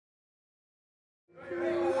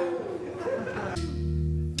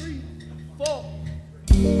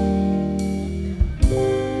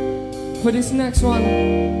For this next one,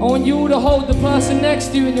 I want you all to hold the person next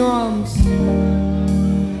to you in your arms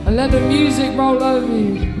and let the music roll over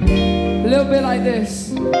you. A little bit like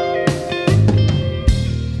this.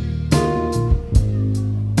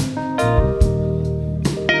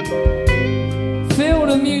 Feel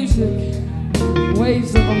the music,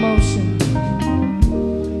 waves of emotion.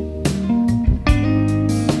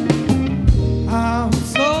 I'm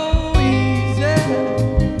so easy,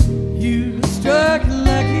 you struck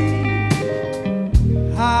lucky.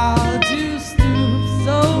 How'd you stoop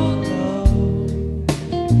so low?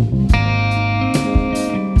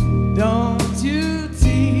 Don't you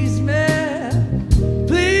tease me,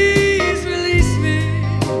 please release me.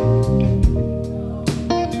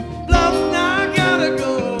 Bluff, now I gotta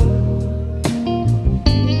go.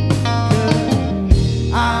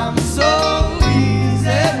 I'm so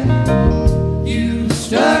easy, you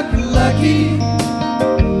struck lucky.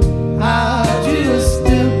 How'd you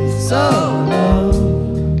stoop so low?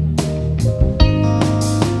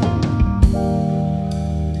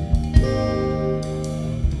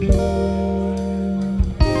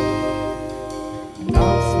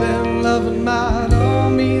 Don't spend loving my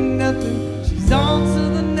don't mean nothing. She's on to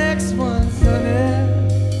the next one, sonny.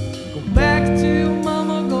 Go back to your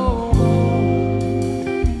mama, go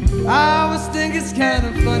home. I always think it's kind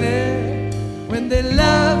of funny when they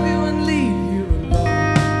love you and leave you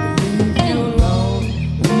alone. They leave you alone,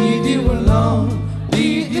 leave you alone,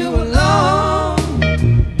 leave you alone.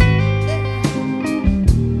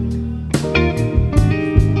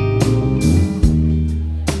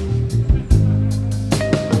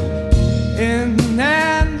 In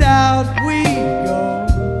and out we go.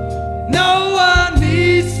 No one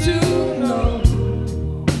needs to know.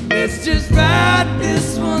 Let's just ride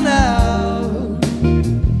this one out.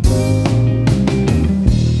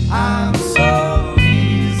 I'm so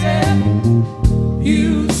easy,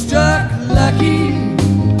 you struck lucky.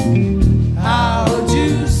 How'd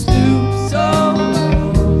you stoop so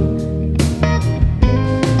low?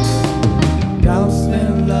 Don't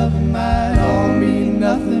spend loving might all mean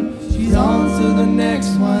nothing. She's on to the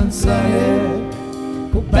next one, sonny.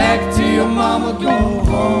 Go back to your mama, go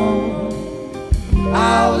home.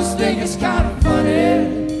 I always think it's kind of